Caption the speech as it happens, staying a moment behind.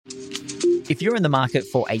If you're in the market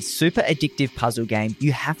for a super addictive puzzle game,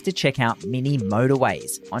 you have to check out Mini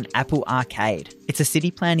Motorways on Apple Arcade. It's a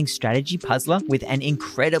city planning strategy puzzler with an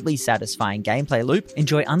incredibly satisfying gameplay loop.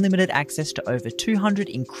 Enjoy unlimited access to over 200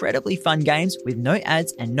 incredibly fun games with no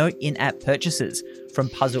ads and no in-app purchases. From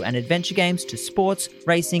puzzle and adventure games to sports,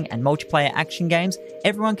 racing, and multiplayer action games,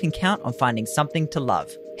 everyone can count on finding something to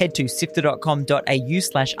love. Head to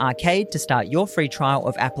sifter.com.au/arcade to start your free trial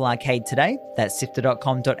of Apple Arcade today. That's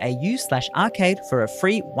sifter.com.au/arcade for a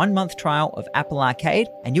free 1-month trial of Apple Arcade,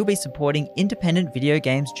 and you'll be supporting independent video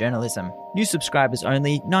games journalism. New subscribers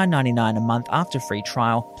only, $9.99 a month after free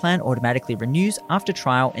trial. Plan automatically renews after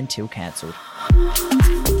trial until cancelled.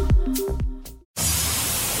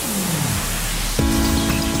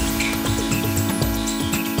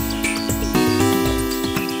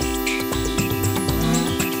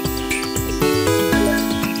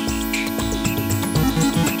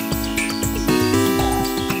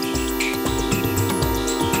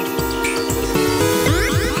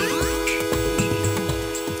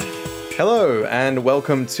 Hello and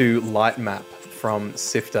welcome to Lightmap from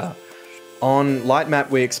Sifter. On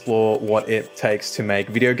Lightmap, we explore what it takes to make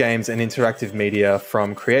video games and interactive media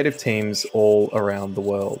from creative teams all around the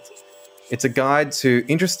world. It's a guide to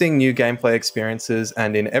interesting new gameplay experiences,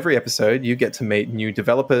 and in every episode, you get to meet new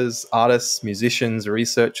developers, artists, musicians,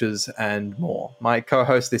 researchers, and more. My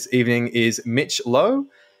co-host this evening is Mitch Lowe.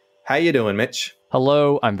 How you doing, Mitch?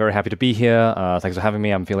 Hello, I'm very happy to be here. Thanks for having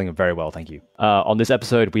me. I'm feeling very well, thank you. On this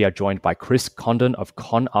episode, we are joined by Chris Condon of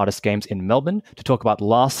Con Artist Games in Melbourne to talk about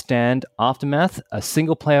Last Stand Aftermath, a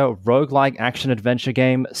single-player roguelike action-adventure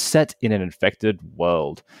game set in an infected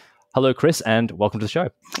world. Hello, Chris, and welcome to the show.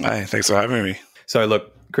 Hi, thanks for having me. So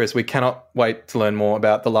look, Chris, we cannot wait to learn more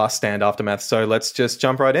about The Last Stand Aftermath, so let's just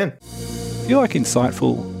jump right in. If you like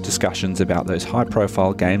insightful discussions about those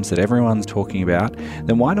high-profile games that everyone's talking about,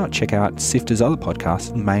 then why not check out Sifter's other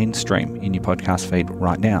podcast, Mainstream, in your podcast feed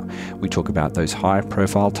right now. We talk about those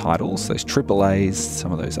high-profile titles, those AAAs,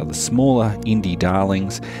 some of those other smaller indie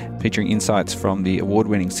darlings, featuring insights from the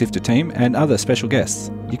award-winning Sifter team and other special guests.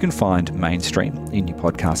 You can find Mainstream in your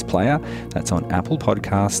podcast player. That's on Apple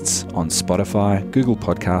Podcasts, on Spotify, Google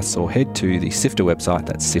Podcasts, or head to the Sifter website,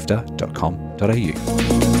 that's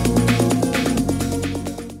sifter.com.au.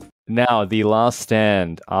 Now, The Last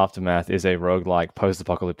Stand Aftermath is a roguelike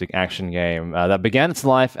post-apocalyptic action game that began its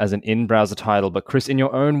life as an in-browser title. But Chris, in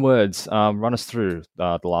your own words, run us through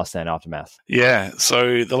The Last Stand Aftermath. Yeah,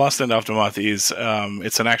 so The Last Stand Aftermath is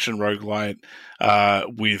it's an action roguelite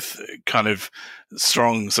with kind of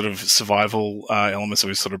strong sort of survival elements that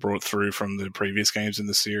we sort of brought through from the previous games in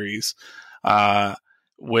the series,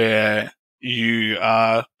 where you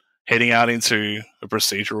are heading out into a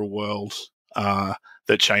procedural world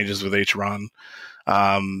that changes with each run.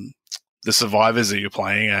 The survivors that you're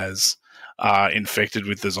playing as are infected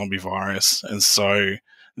with the zombie virus, and so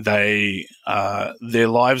they their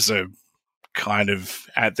lives are kind of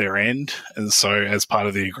at their end. And so, as part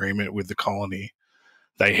of the agreement with the colony,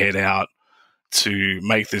 they head out to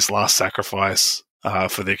make this last sacrifice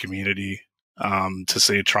for their community,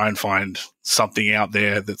 to try and find something out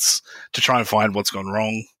there to try and find what's gone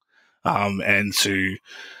wrong, and to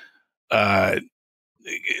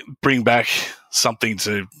bring back something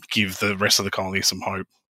to give the rest of the colony some hope.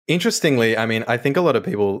 Interestingly, I mean, I think a lot of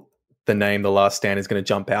people, the name The Last Stand is going to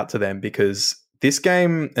jump out to them because this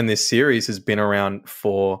game and this series has been around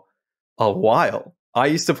for a while. I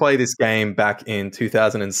used to play this game back in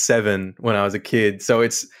 2007 when I was a kid, so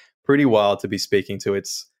it's pretty wild to be speaking to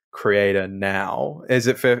its creator now. Is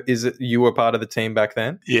it you were part of the team back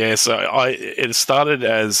then? Yeah, so it started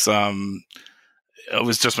as it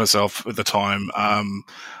was just myself at the time. I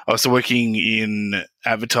was working in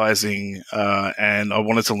advertising, and I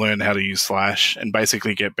wanted to learn how to use Flash and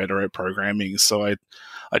basically get better at programming. So I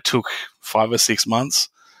took 5 or 6 months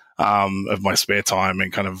of my spare time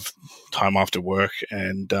and kind of time after work,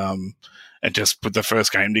 and just put the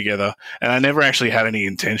first game together. And I never actually had any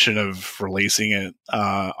intention of releasing it.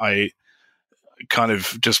 I kind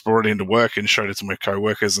of just brought it into work and showed it to my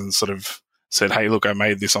coworkers and sort of said, hey, look, I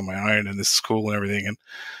made this on my own and this is cool and everything.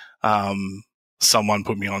 And someone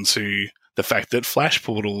put me onto the fact that Flash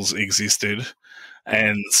portals existed.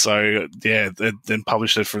 And so, yeah, then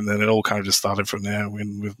published it from then. It all kind of just started from there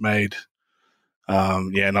when we've made,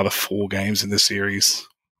 another 4 games in the series.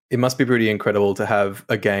 It must be pretty incredible to have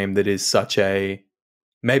a game that is such a,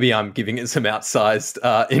 maybe I'm giving it some outsized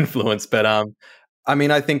influence, but I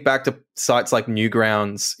mean, I think back to sites like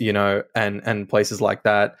Newgrounds, and places like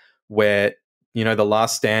that, where, The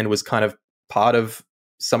Last Stand was kind of part of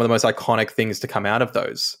some of the most iconic things to come out of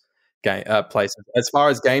those places as far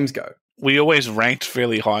as games go. we always ranked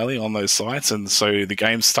fairly highly on those sites, and so the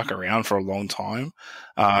game stuck around for a long time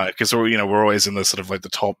because we're always in the sort of like the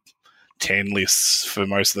top 10 lists for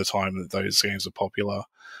most of the time that those games are popular.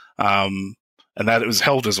 And that it was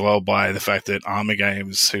helped as well by the fact that Armour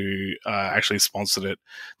Games, who actually sponsored it,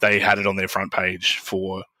 they had it on their front page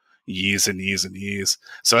for years and years and years.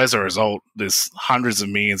 So as a result, there's hundreds of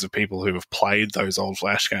millions of people who have played those old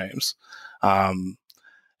Flash games.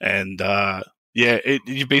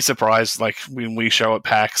 You'd be surprised, like when we show at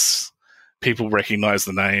PAX, people recognize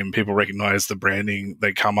the name, people recognize the branding.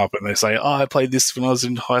 They come up and they say, "Oh, I played this when I was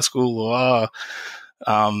in high school."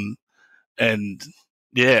 And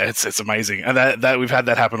yeah, it's amazing, and that we've had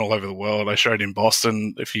that happen all over the world. I showed in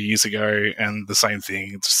Boston a few years ago, and the same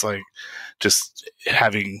thing. It's just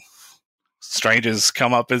having strangers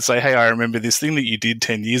come up and say, "Hey, I remember this thing that you did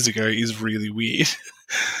 10 years ago is really weird."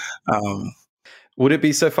 Would it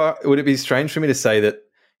be strange for me to say that,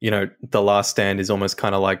 The Last Stand is almost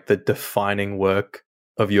kind of like the defining work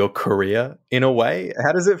of your career in a way?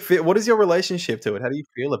 How does it fit? What is your relationship to it? How do you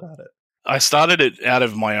feel about it? I started it out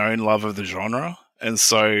of my own love of the genre. And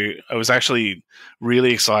so I was actually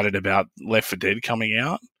really excited about Left 4 Dead coming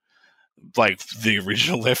out, like the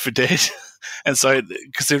original Left 4 Dead. And so,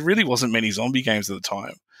 because there really wasn't many zombie games at the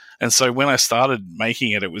time. And so when I started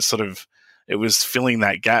making it, it was filling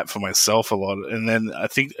that gap for myself a lot. And then I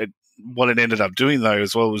think what it ended up doing though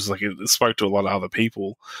as well was like it spoke to a lot of other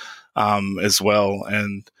people as well.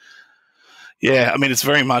 And yeah, I mean, it's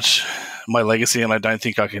very much my legacy, and I don't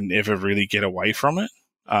think I can ever really get away from it.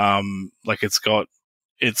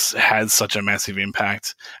 It's had such a massive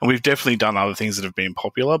impact, and we've definitely done other things that have been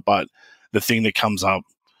popular, but the thing that comes up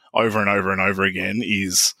over and over and over again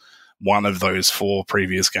is one of those 4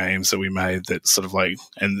 previous games that we made that sort of like,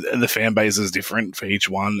 and the fan base is different for each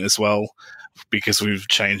one as well, because we've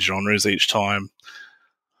changed genres each time.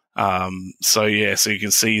 So you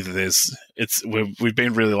can see that we've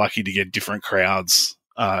been really lucky to get different crowds,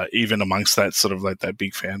 even amongst that sort of like that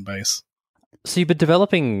big fan base. So you've been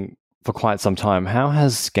developing for quite some time. How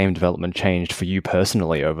has game development changed for you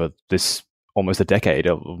personally over this almost a decade,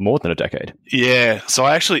 or more than a decade? Yeah, so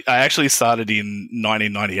I actually started in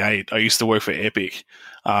 1998. I used to work for Epic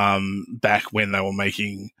back when they were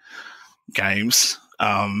making games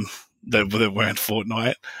that weren't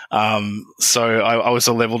Fortnite. So I was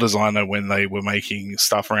a level designer when they were making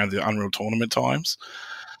stuff around the Unreal Tournament times.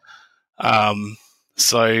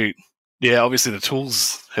 So yeah, obviously the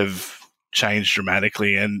tools have changed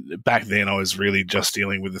dramatically, and back then I was really just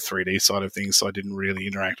dealing with the 3D side of things, so I didn't really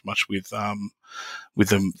interact much with the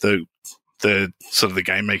sort of the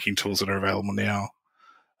game making tools that are available now.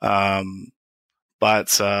 Then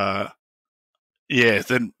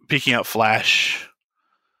picking up Flash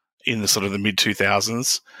in the sort of the mid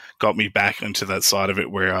 2000s got me back into that side of it,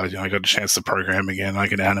 where I got a chance to program again, I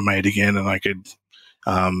could animate again, and I could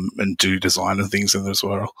and do design and things in there as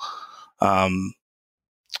well.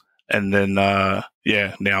 And then, now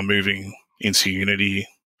moving into Unity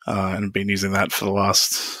and been using that for the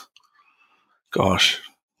last,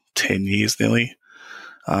 10 years nearly.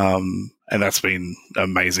 And that's been an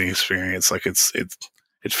amazing experience. Like it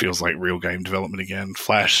feels like real game development again.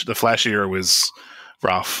 The Flash era was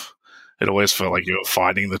rough. It always felt like you were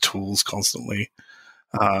fighting the tools constantly.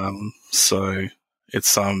 So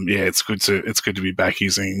it's good to be back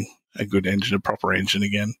using a good engine, a proper engine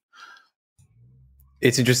again.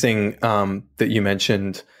 It's interesting that you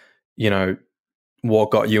mentioned,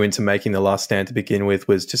 what got you into making The Last Stand to begin with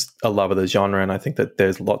was just a love of the genre, and I think that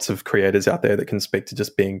there's lots of creators out there that can speak to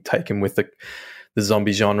just being taken with the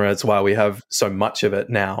zombie genre. It's why we have so much of it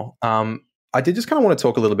now. I did just kind of want to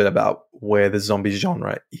talk a little bit about where the zombie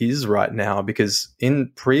genre is right now, because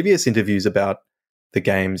in previous interviews about the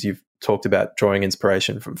games, you've talked about drawing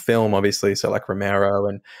inspiration from film, obviously, so like Romero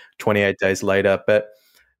and 28 Days Later. But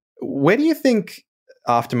where do you think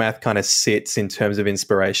Aftermath kind of sits in terms of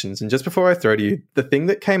inspirations? And just before I throw to you, the thing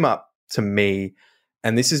that came up to me,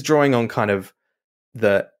 and this is drawing on kind of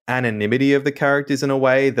the anonymity of the characters in a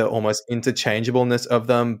way, the almost interchangeableness of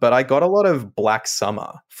them, but I got a lot of Black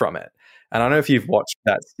Summer from it. And I don't know if you've watched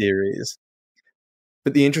that series,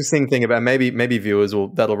 but the interesting thing about maybe viewers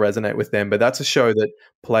that'll resonate with them, but that's a show that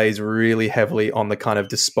plays really heavily on the kind of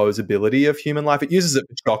disposability of human life. It uses it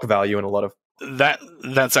for shock value in a lot of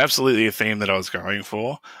that's absolutely a theme that I was going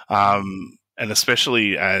for, and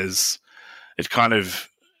especially as we kind of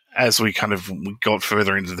got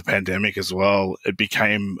further into the pandemic as well, it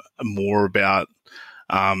became more about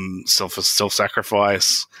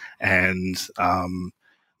self-sacrifice and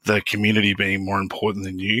the community being more important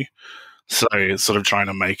than you. So it's sort of trying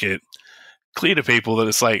to make it clear to people that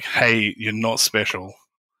it's like, hey, you're not special.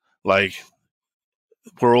 like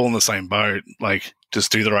we're all in the same boat. Like,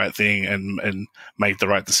 just do the right thing and make the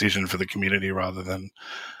right decision for the community rather than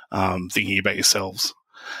thinking about yourselves.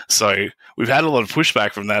 So we've had a lot of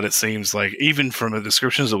pushback from that. It seems like, even from the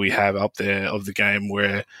descriptions that we have up there of the game,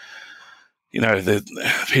 where the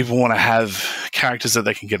people want to have characters that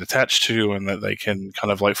they can get attached to and that they can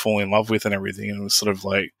kind of like fall in love with and everything. And it was sort of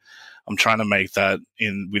like, I'm trying to make that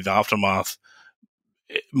with Aftermath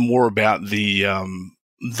more about the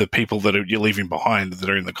people that you're leaving behind that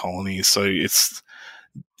are in the colonies. So it's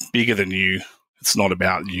bigger than you. It's not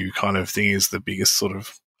about you, kind of thing, is the biggest sort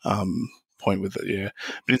of point with it. Yeah,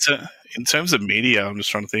 but in terms of media, I'm just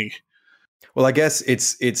trying to think. Well, I guess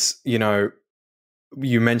it's you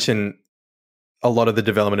mentioned a lot of the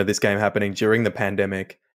development of this game happening during the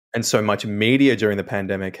pandemic, and so much media during the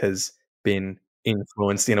pandemic has been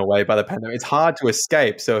influenced in a way by the pandemic. It's hard to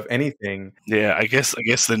escape. So if anything, yeah, I guess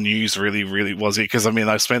the news really was it, because I mean,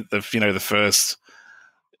 I spent the first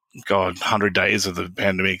 100 days of the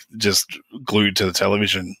pandemic just glued to the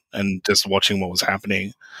television and just watching what was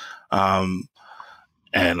happening, and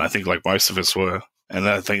I think like most of us were. And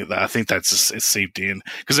I think that's just, it seeped in,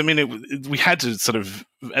 because I mean, we had to sort of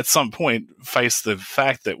at some point face the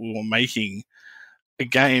fact that we were making a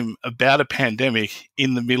game about a pandemic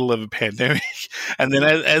in the middle of a pandemic, and then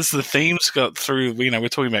as the themes got through, we're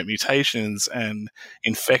talking about mutations and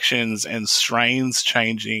infections and strains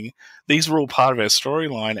changing. These were all part of our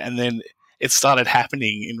storyline, and then it started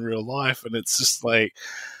happening in real life, and it's just like,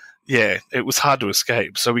 yeah, it was hard to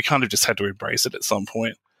escape. So we kind of just had to embrace it at some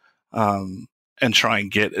point. And try and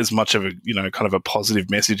get as much of a, kind of a positive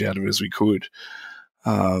message out of it as we could.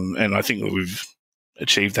 And I think that we've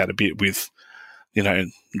achieved that a bit with,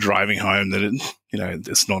 driving home that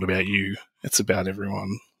it's not about you, it's about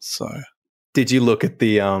everyone. So, did you look at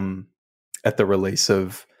the release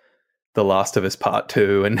of The Last of Us Part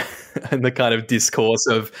 2 and the kind of discourse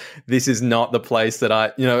of, this is not the place that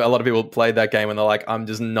a lot of people played that game and they're like, I'm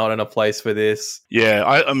just not in a place for this. Yeah,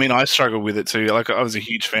 I mean, I struggled with it too. Like, I was a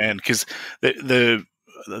huge fan because the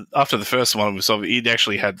after the first one, it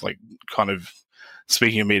actually had like kind of,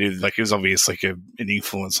 speaking of media, like it was obvious like an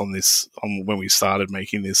influence on this, on when we started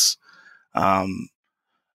making this. And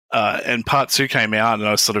Part 2 came out, and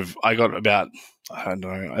I got about, I don't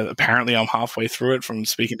know, apparently I'm halfway through it from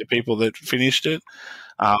speaking to people that finished it.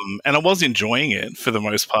 And I was enjoying it for the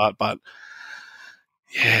most part, but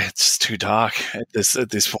yeah, it's just too dark at this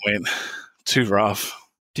point. Too rough.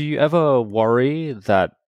 Do you ever worry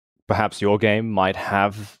that perhaps your game might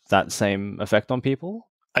have that same effect on people?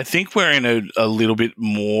 I think we're in a little bit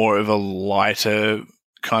more of a lighter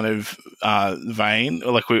kind of vein.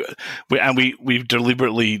 Like we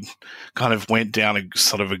deliberately kind of went down a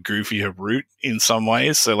sort of a goofier route in some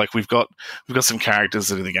ways. So like we've got some characters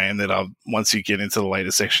that are in the game that are, once you get into the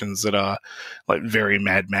later sections, that are like very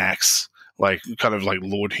Mad Max, like kind of like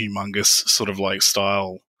Lord Humongous sort of like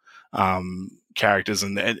style characters,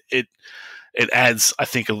 and it adds, I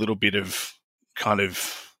think, a little bit of kind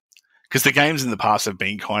of, because the games in the past have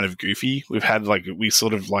been kind of goofy. We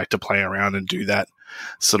sort of like to play around and do that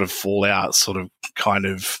sort of Fallout sort of kind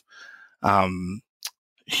of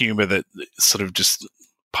humor that sort of just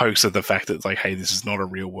pokes at the fact that, like, hey, this is not a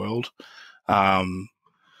real world.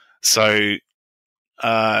 So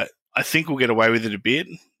I think we'll get away with it a bit,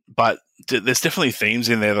 but there's definitely themes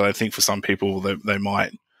in there that I think for some people that they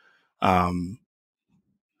might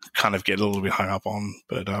kind of get a little bit hung up on.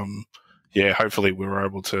 But yeah, hopefully we were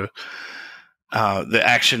able to, the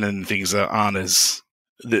action and things that aren't as,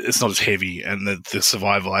 it's not as heavy, and the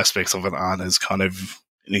survival aspects of it aren't as kind of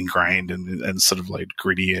ingrained and sort of like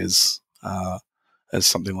gritty as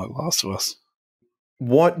something like Last of Us.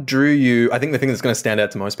 What drew you? I think the thing that's going to stand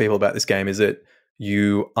out to most people about this game is that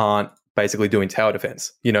you aren't basically doing tower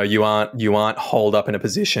defense. You aren't holed up in a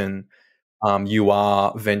position. You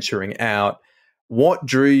are venturing out. What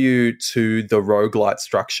drew you to the roguelite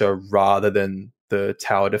structure rather than the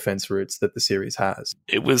tower defense routes that the series has?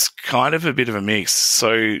 It was kind of a bit of a mix.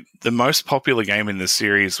 So the most popular game in the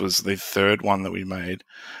series was the third one that we made,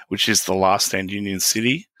 which is The Last Stand Union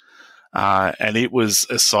City. And it was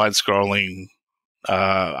a side-scrolling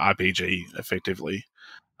RPG, effectively,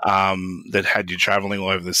 that had you traveling all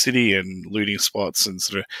over the city and looting spots and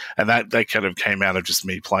that kind of came out of just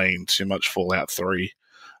me playing too much Fallout 3.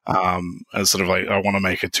 And sort of like, I want to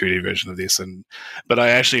make a 2D version of this, but I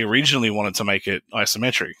actually originally wanted to make it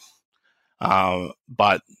isometric.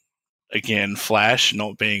 But again, Flash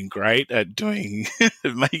not being great at doing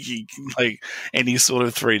making like any sort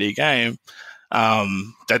of 3D game,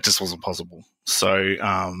 that just wasn't possible. So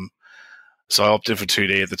I opted for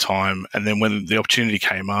 2D at the time, and then when the opportunity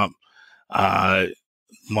came up,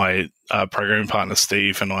 my programming partner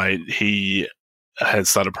Steve and he had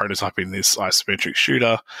started prototyping this isometric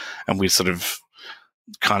shooter, and we sort of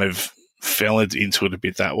kind of fell into it a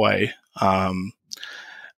bit that way.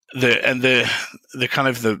 The kind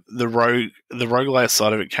of the roguelite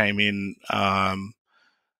side of it came in. It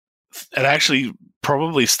actually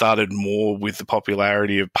probably started more with the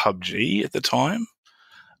popularity of PUBG at the time,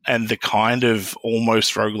 and the kind of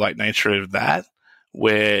almost roguelike nature of that,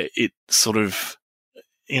 where it sort of,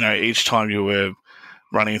 each time you were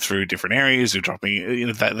running through different areas, you're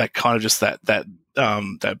dropping, that kind of just that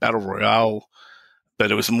battle royale.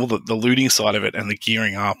 But it was more the looting side of it and the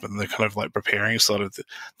gearing up and the kind of like preparing side of it.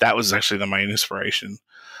 That was actually the main inspiration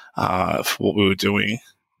for what we were doing.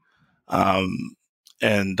 And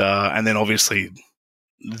then obviously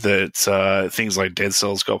that things like Dead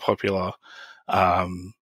Cells got popular,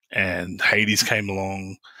 and Hades came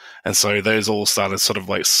along. And so those all started sort of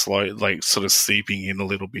like sort of seeping in a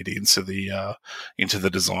little bit into the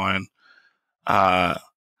design.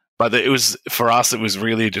 But it was, for us, it was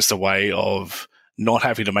really just a way of not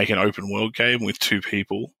having to make an open world game with two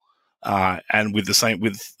people, and with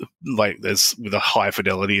a high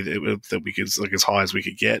fidelity that we could, like, as high as we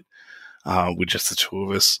could get, with just the two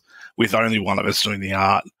of us, with only one of us doing the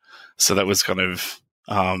art. So that was kind of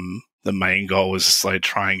the main goal, was just like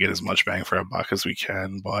try and get as much bang for our buck as we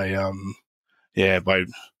can by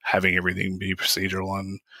having everything be procedural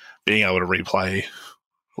and being able to replay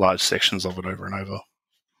large sections of it over and over.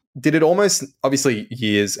 Did it almost, obviously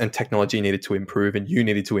years and technology needed to improve and you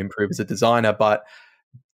needed to improve as a designer, but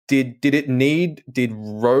did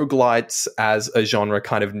roguelites as a genre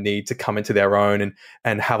kind of need to come into their own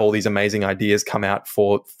and have all these amazing ideas come out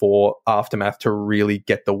for Aftermath to really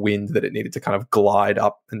get the wind that it needed to kind of glide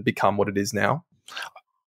up and become what it is now?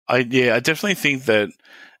 I definitely think that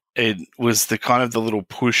it was the kind of the little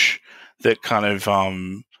push that kind of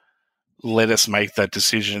let us make that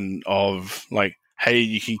decision of like, hey,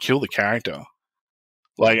 you can kill the character,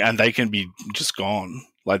 like, and they can be just gone.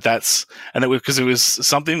 Like, that's, and it was because it was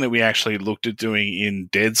something that we actually looked at doing in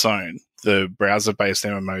Dead Zone, the browser-based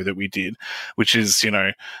MMO that we did, which is,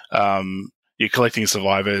 you're collecting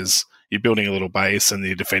survivors, you're building a little base, and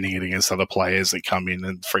you're defending it against other players that come in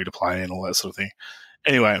and free to play and all that sort of thing.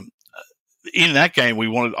 Anyway, in that game,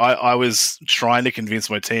 I was trying to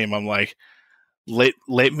convince my team. I'm like,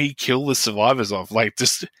 let me kill the survivors off. Like,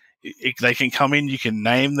 just, they can come in, you can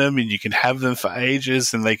name them, and you can have them for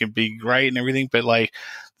ages, and they can be great and everything. But like,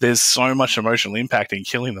 there's so much emotional impact in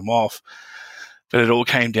killing them off. But it all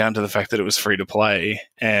came down to the fact that it was free to play,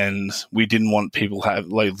 and we didn't want people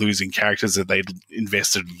losing characters that they'd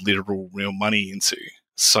invested literal real money into.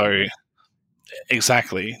 So,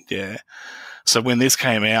 exactly, yeah. So when this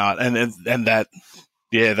came out, and that,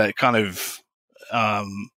 that kind of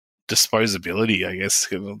disposability, I guess,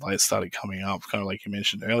 like, started coming up, kind of like you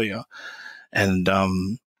mentioned earlier, and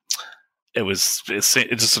it just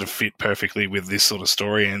sort of fit perfectly with this sort of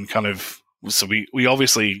story, and kind of, so we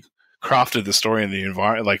obviously crafted the story in the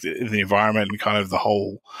environment, like in the environment, and kind of the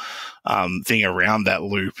whole thing around that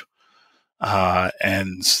loop,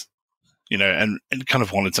 and kind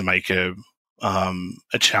of wanted to make a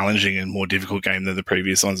challenging and more difficult game than the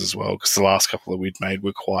previous ones as well, because the last couple that we'd made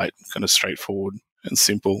were quite kind of straightforward and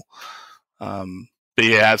simple. But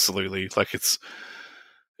yeah, absolutely. Like, it's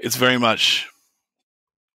very much,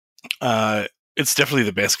 it's definitely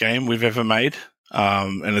the best game we've ever made.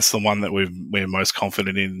 And it's the one that we're most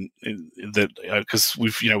confident in that, because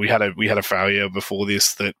we had a failure before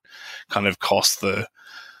this that kind of cost the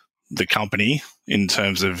company, in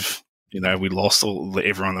terms of, we lost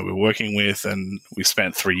everyone that we were working with, and we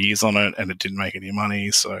spent 3 years on it, and it didn't make any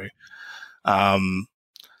money. So,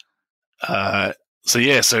 so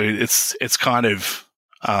it's kind of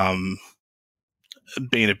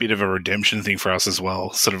been a bit of a redemption thing for us as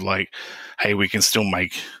well. Sort of like, hey, we can still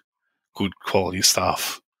make good quality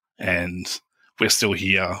stuff, and we're still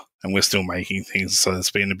here, and we're still making things. So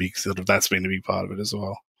that's been a big part of it as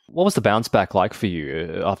well. What was the bounce back like for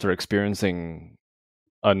you after experiencing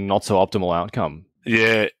a not so optimal outcome?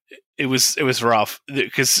 Yeah, it was rough,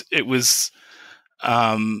 because it was, we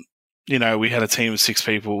had a team of 6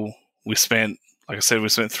 people. We spent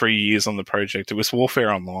 3 years on the project. It was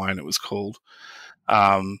Warfare Online, it was called.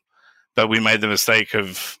 But we made the mistake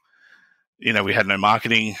of, we had no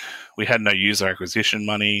marketing, we had no user acquisition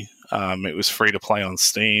money. It was free to play on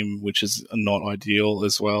Steam, which is not ideal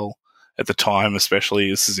as well at the time,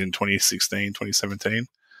 especially. This is in 2016, 2017.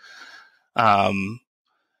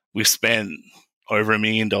 We spent over $1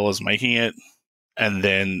 million making it, and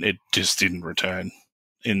then it just didn't return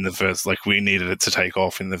in the first, we needed it to take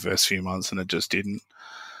off in the first few months, and it just didn't.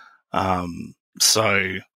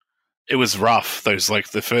 So it was rough. Those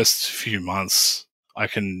like the first few months. I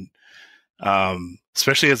can,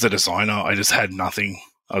 especially as a designer, I just had nothing.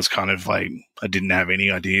 I was kind of like I didn't have any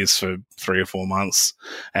ideas for 3 or 4 months,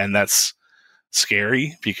 and that's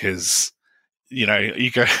scary because you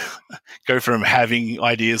go from having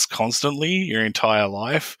ideas constantly your entire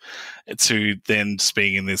life to then just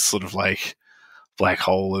being in this sort of like black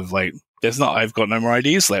hole of like I've got no more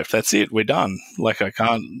ideas left. That's it. We're done. Like I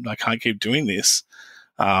can't keep doing this.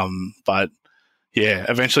 But yeah,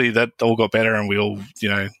 eventually that all got better, and we all,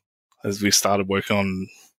 as we started working on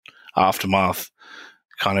Aftermath,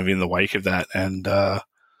 kind of in the wake of that, and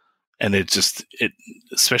it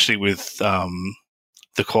especially with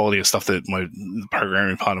the quality of stuff that my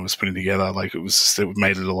programming partner was putting together, like it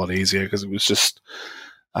made it a lot easier because it was just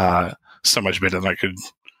so much better than I could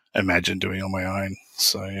imagine doing on my own.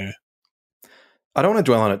 So yeah, I don't want to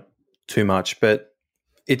dwell on it too much, but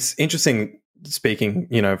it's interesting speaking,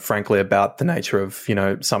 frankly, about the nature of,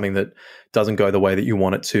 something that doesn't go the way that you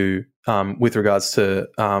want it to, with regards to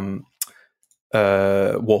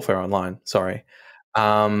Warfare Online. Sorry.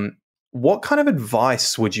 What kind of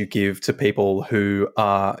advice would you give to people who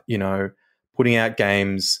are, putting out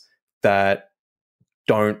games that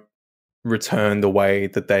don't return the way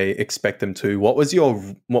that they expect them to?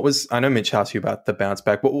 I know Mitch asked you about the bounce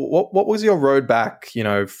back, but what was your road back,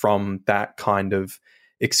 from that kind of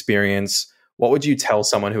experience? What would you tell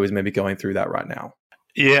someone who is maybe going through that right now?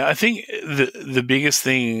 Yeah, I think the biggest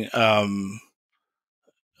thing,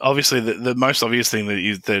 obviously the most obvious thing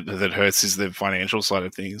that hurts is the financial side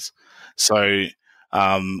of things. So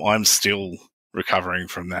I'm still recovering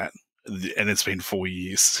from that, and it's been 4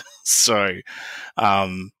 years. So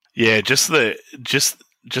yeah, just the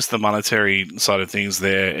monetary side of things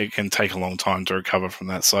there, it can take a long time to recover from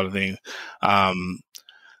that side of thing.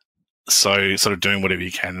 So sort of doing whatever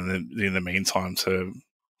you can in the meantime to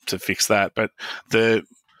fix that. But I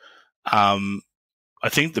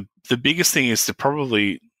think the biggest thing is to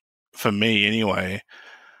probably, for me anyway,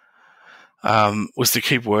 was to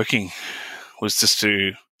keep working, was just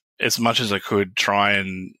to, as much as I could, try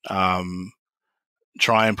and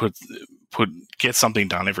get something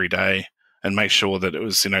done every day and make sure that it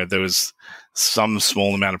was, there was some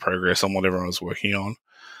small amount of progress on whatever I was working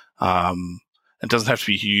on. It doesn't have to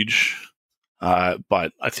be huge,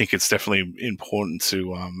 but I think it's definitely important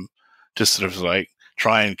to just sort of like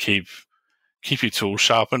try and keep your tools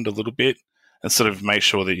sharpened a little bit and sort of make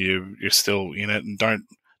sure that you're still in it, and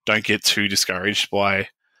don't get too discouraged by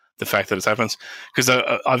the fact that it happens. Because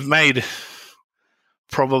I've made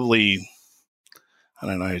probably, I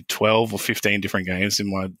don't know, 12 or 15 different games in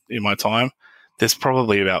my time. There's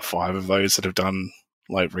probably about 5 of those that have done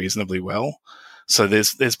like reasonably well. So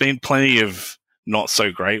there's been plenty of not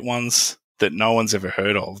so great ones that no one's ever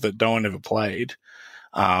heard of, that no one ever played.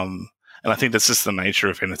 And I think that's just the nature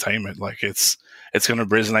of entertainment. Like it's going to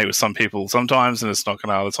resonate with some people sometimes, and it's not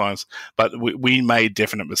going to other times. But we made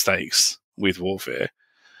definite mistakes with Warfare,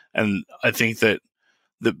 and I think that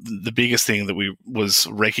the biggest thing that we was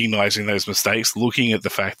recognizing those mistakes, looking at the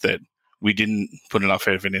fact that we didn't put enough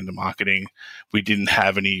effort into marketing, we didn't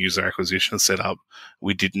have any user acquisition set up,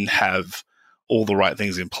 we didn't have all the right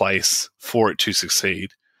things in place for it to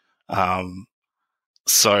succeed.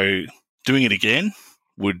 So doing it again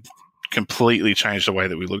would completely change the way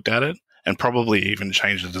that we looked at it, and probably even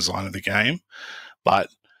change the design of the game. But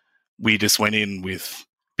we just went in with,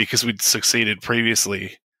 because we'd succeeded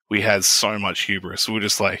previously, we had so much hubris. We were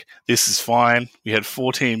just like, this is fine. We had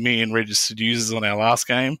 14 million registered users on our last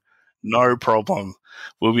game. No problem.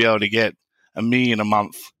 We'll be able to get 1 million a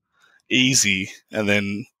month easy. And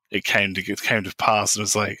then it came to pass, and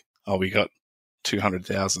it's like, oh, we got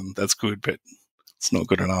 200,000. That's good, but it's not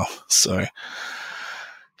good enough. So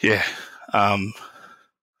yeah.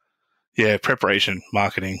 Preparation,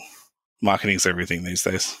 marketing's everything these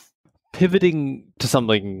days. Pivoting to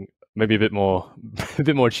something maybe a bit more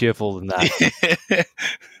cheerful than that.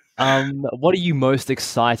 What are you most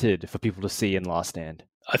excited for people to see in Last Stand?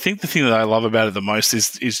 I think the thing that I love about it the most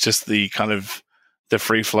is just the kind of the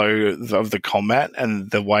free flow of the combat, and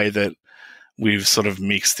the way that we've sort of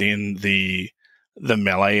mixed in the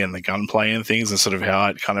melee and the gunplay and things, and sort of how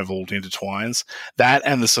it kind of all intertwines. That,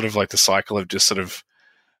 and the sort of like the cycle of just sort of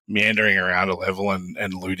meandering around a level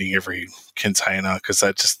and looting every container, because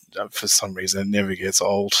that just, for some reason, never gets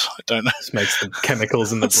old. I don't know. It makes the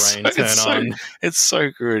chemicals in the brain turn on. It's so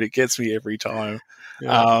good. It gets me every time.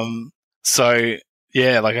 Yeah. So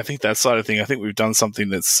yeah, like I think that side of thing, I think we've done something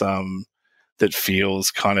that's that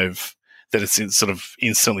feels kind of that it's sort of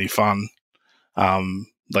instantly fun.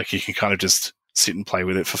 Like you can kind of just sit and play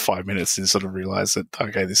with it for 5 minutes and sort of realize that,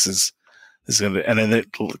 okay, this is and then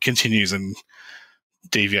it continues and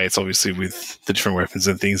deviates, obviously, with the different weapons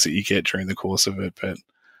and things that you get during the course of it. But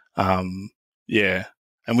yeah,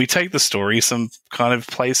 and we take the story some kind of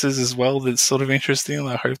places as well that's sort of interesting, and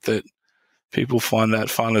I hope that people find that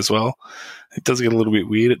fun as well. It does get a little bit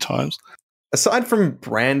weird at times. Aside from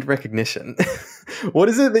brand recognition, what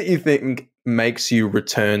is it that you think makes you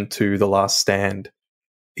return to The Last Stand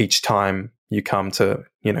each time you come to,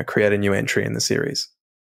 create a new entry in the series?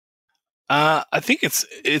 I think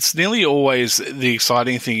it's nearly always the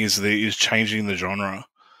exciting thing is changing the genre,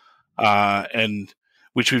 and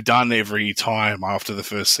which we've done every time after the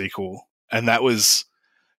first sequel, and that was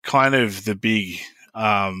kind of the big,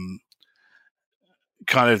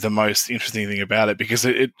 kind of the most interesting thing about it, because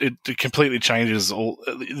it completely changes all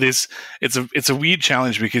this. It's a weird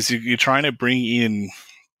challenge because you're trying to bring in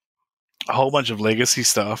a whole bunch of legacy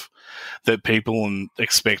stuff that people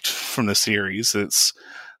expect from the series that's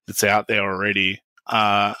out there already,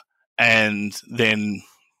 and then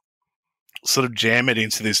sort of jam it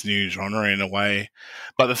into this new genre in a way.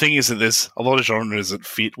 But the thing is that there's a lot of genres that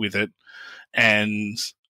fit with it, and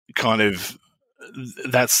kind of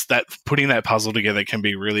that's putting that puzzle together can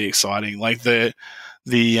be really exciting. Like the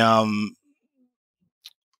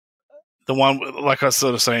one, like I was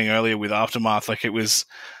sort of saying earlier with Aftermath, like it was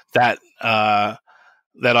that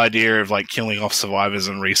idea of like killing off survivors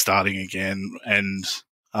and restarting again and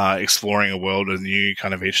exploring a world anew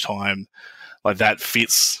kind of each time. Like that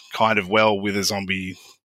fits kind of well with a zombie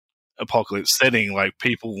apocalypse setting. Like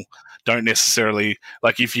people don't necessarily,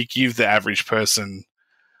 like if you give the average person,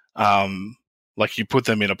 like you put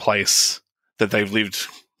them in a place that they've lived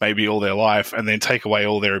maybe all their life and then take away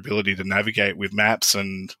all their ability to navigate with maps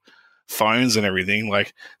and phones and everything,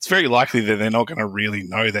 like it's very likely that they're not going to really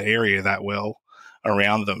know the area that well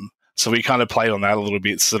around them. So we kind of played on that a little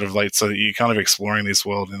bit, sort of like, so that you're kind of exploring this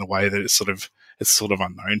world in a way that it's sort of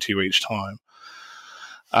unknown to you each time.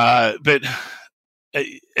 But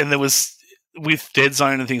there was, with Dead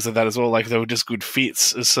Zone and things like that as well, like they were just good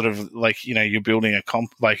fits as sort of like, you're building a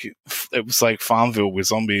like it was like Farmville with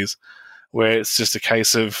zombies, where it's just a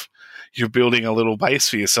case of you're building a little base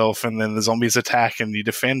for yourself and then the zombies attack and you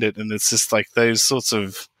defend it. And it's just like those sorts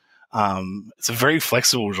of, it's a very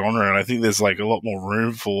flexible genre. And I think there's like a lot more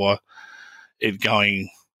room for it going,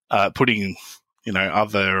 putting,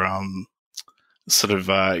 other sort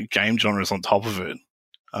of game genres on top of it.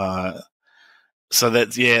 So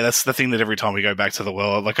that's the thing that every time we go back to the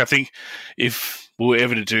world, like I think if we were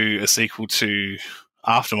ever to do a sequel to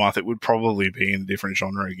Aftermath, it would probably be in a different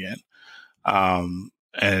genre again.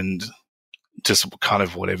 And just kind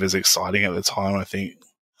of whatever's exciting at the time, I think.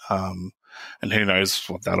 And who knows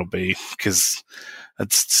what that'll be, because I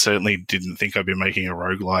certainly didn't think I'd be making a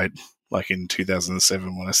roguelite like in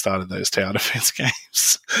 2007 when I started those tower defense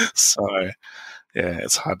games. So, yeah,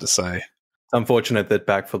 it's hard to say. It's unfortunate that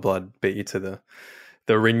Back 4 Blood beat you to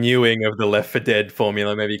the renewing of the Left 4 Dead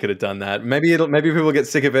formula. Maybe you could have done that. Maybe people get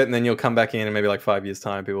sick of it and then you'll come back in and maybe like 5 years'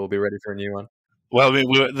 time, people will be ready for a new one. Well, I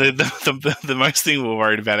mean, the most thing we were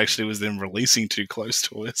worried about actually was them releasing too close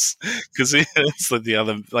to us, because it's like the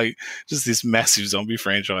other, like just this massive zombie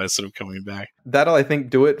franchise sort of coming back. That'll, I think,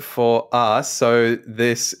 do it for us. So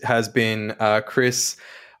this has been Chris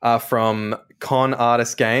from Con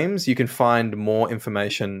Artist Games. You can find more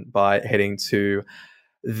information by heading to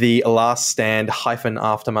the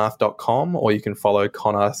laststand-aftermath.com, or you can follow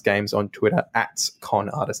Con Artist Games on Twitter at Con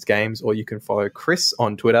Artist Games, or you can follow Chris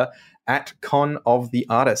on Twitter at Con of the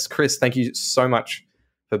Artist. Chris, thank you so much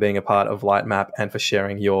for being a part of Lightmap and for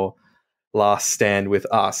sharing your last stand with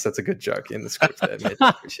us. That's a good joke in the script there, mate. I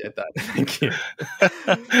appreciate that. Thank you.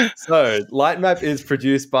 So, Lightmap is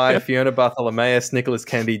produced by Fiona Bartholomeus, Nicholas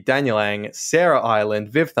Kennedy, Daniel Ang, Sarah Ireland,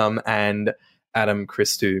 Viv Thum, and Adam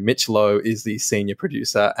Christou. Mitch Lowe is the senior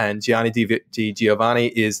producer, and Gianni Di Giovanni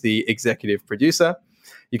is the executive producer.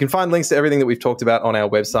 You can find links to everything that we've talked about on our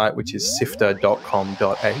website, which is sifter.com.au,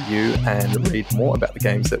 and read more about the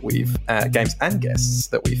games that games and guests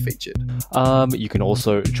that we've featured. You can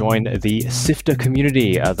also join the Sifter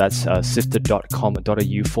community. That's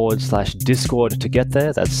sifter.com.au/Discord to get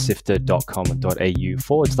there. That's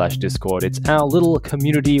sifter.com.au/Discord. It's our little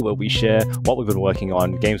community where we share what we've been working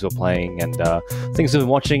on, games we're playing, and things we've been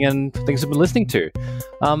watching and things we've been listening to.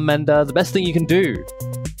 And the best thing you can do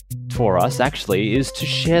for us actually is to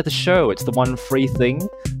share the show. It's the one free thing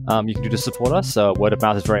you can do to support us. Word of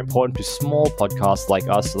mouth is very important to small podcasts like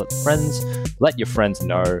us. Let your friends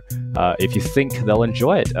know if you think they'll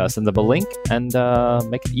enjoy it. Send them a link and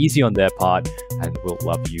make it easy on their part, and we'll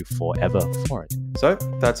love you forever for it. So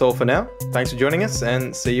that's all for now. Thanks for joining us,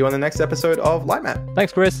 and see you on the next episode of Lightmap.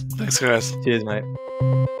 Thanks, Chris. Thanks, guys. Cheers, mate.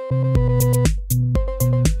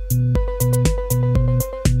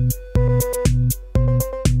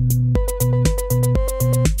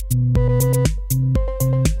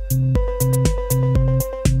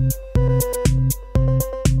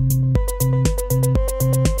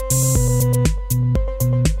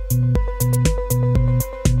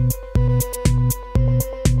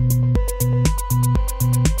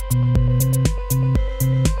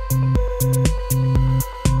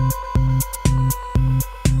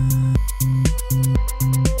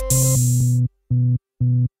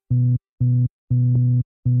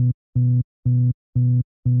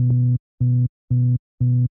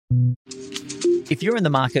 If you're in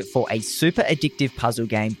the market for a super addictive puzzle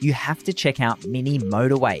game, you have to check out Mini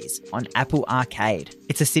Motorways on Apple Arcade.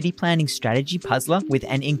 It's a city planning strategy puzzler with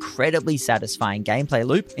an incredibly satisfying gameplay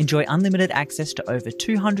loop. Enjoy unlimited access to over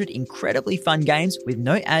 200 incredibly fun games with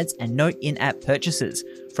no ads and no in-app purchases.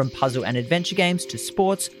 From puzzle and adventure games to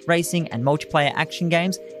sports, racing, and multiplayer action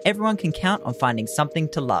games, everyone can count on finding something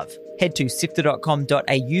to love. Head to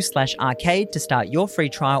sifter.com.au/arcade to start your free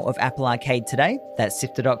trial of Apple Arcade today. That's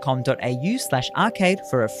sifter.com.au/arcade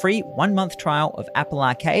for a free 1-month trial of Apple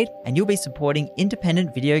Arcade, and you'll be supporting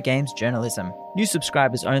independent video games journalism. New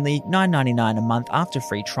subscribers only, $9.99 a month after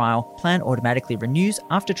free trial. Plan automatically renews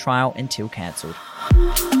after trial until cancelled.